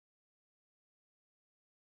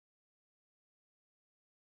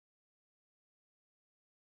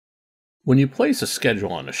When you place a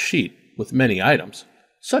schedule on a sheet with many items,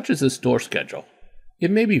 such as this door schedule,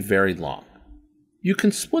 it may be very long. You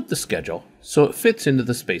can split the schedule so it fits into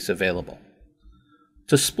the space available.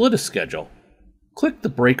 To split a schedule, click the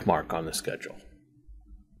break mark on the schedule.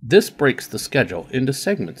 This breaks the schedule into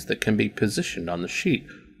segments that can be positioned on the sheet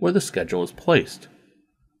where the schedule is placed.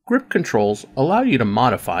 Grip controls allow you to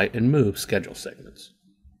modify and move schedule segments.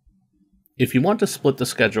 If you want to split the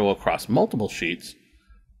schedule across multiple sheets,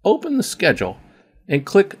 open the schedule and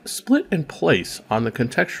click Split and Place on the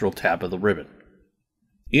Contextual tab of the ribbon.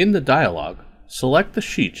 In the dialog, select the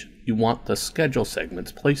sheet you want the schedule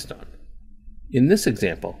segments placed on. In this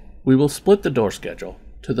example, we will split the door schedule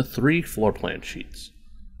to the 3 floor plan sheets.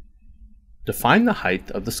 Define the height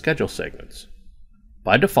of the schedule segments.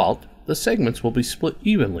 By default, the segments will be split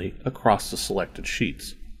evenly across the selected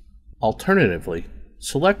sheets. Alternatively,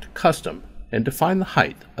 select Custom and define the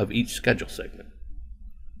height of each schedule segment.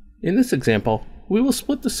 In this example, we will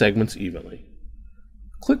split the segments evenly.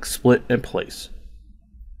 Click Split and Place.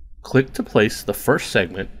 Click to place the first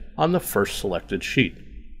segment on the first selected sheet.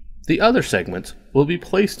 The other segments will be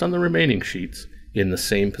placed on the remaining sheets in the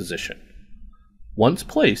same position. Once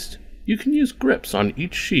placed, you can use grips on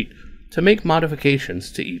each sheet to make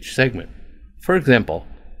modifications to each segment. For example,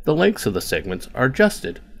 the lengths of the segments are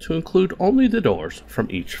adjusted to include only the doors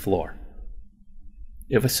from each floor.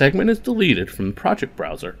 If a segment is deleted from the project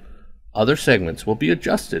browser, other segments will be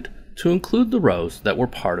adjusted to include the rows that were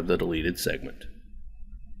part of the deleted segment.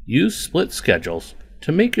 Use split schedules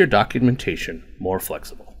to make your documentation more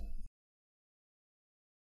flexible.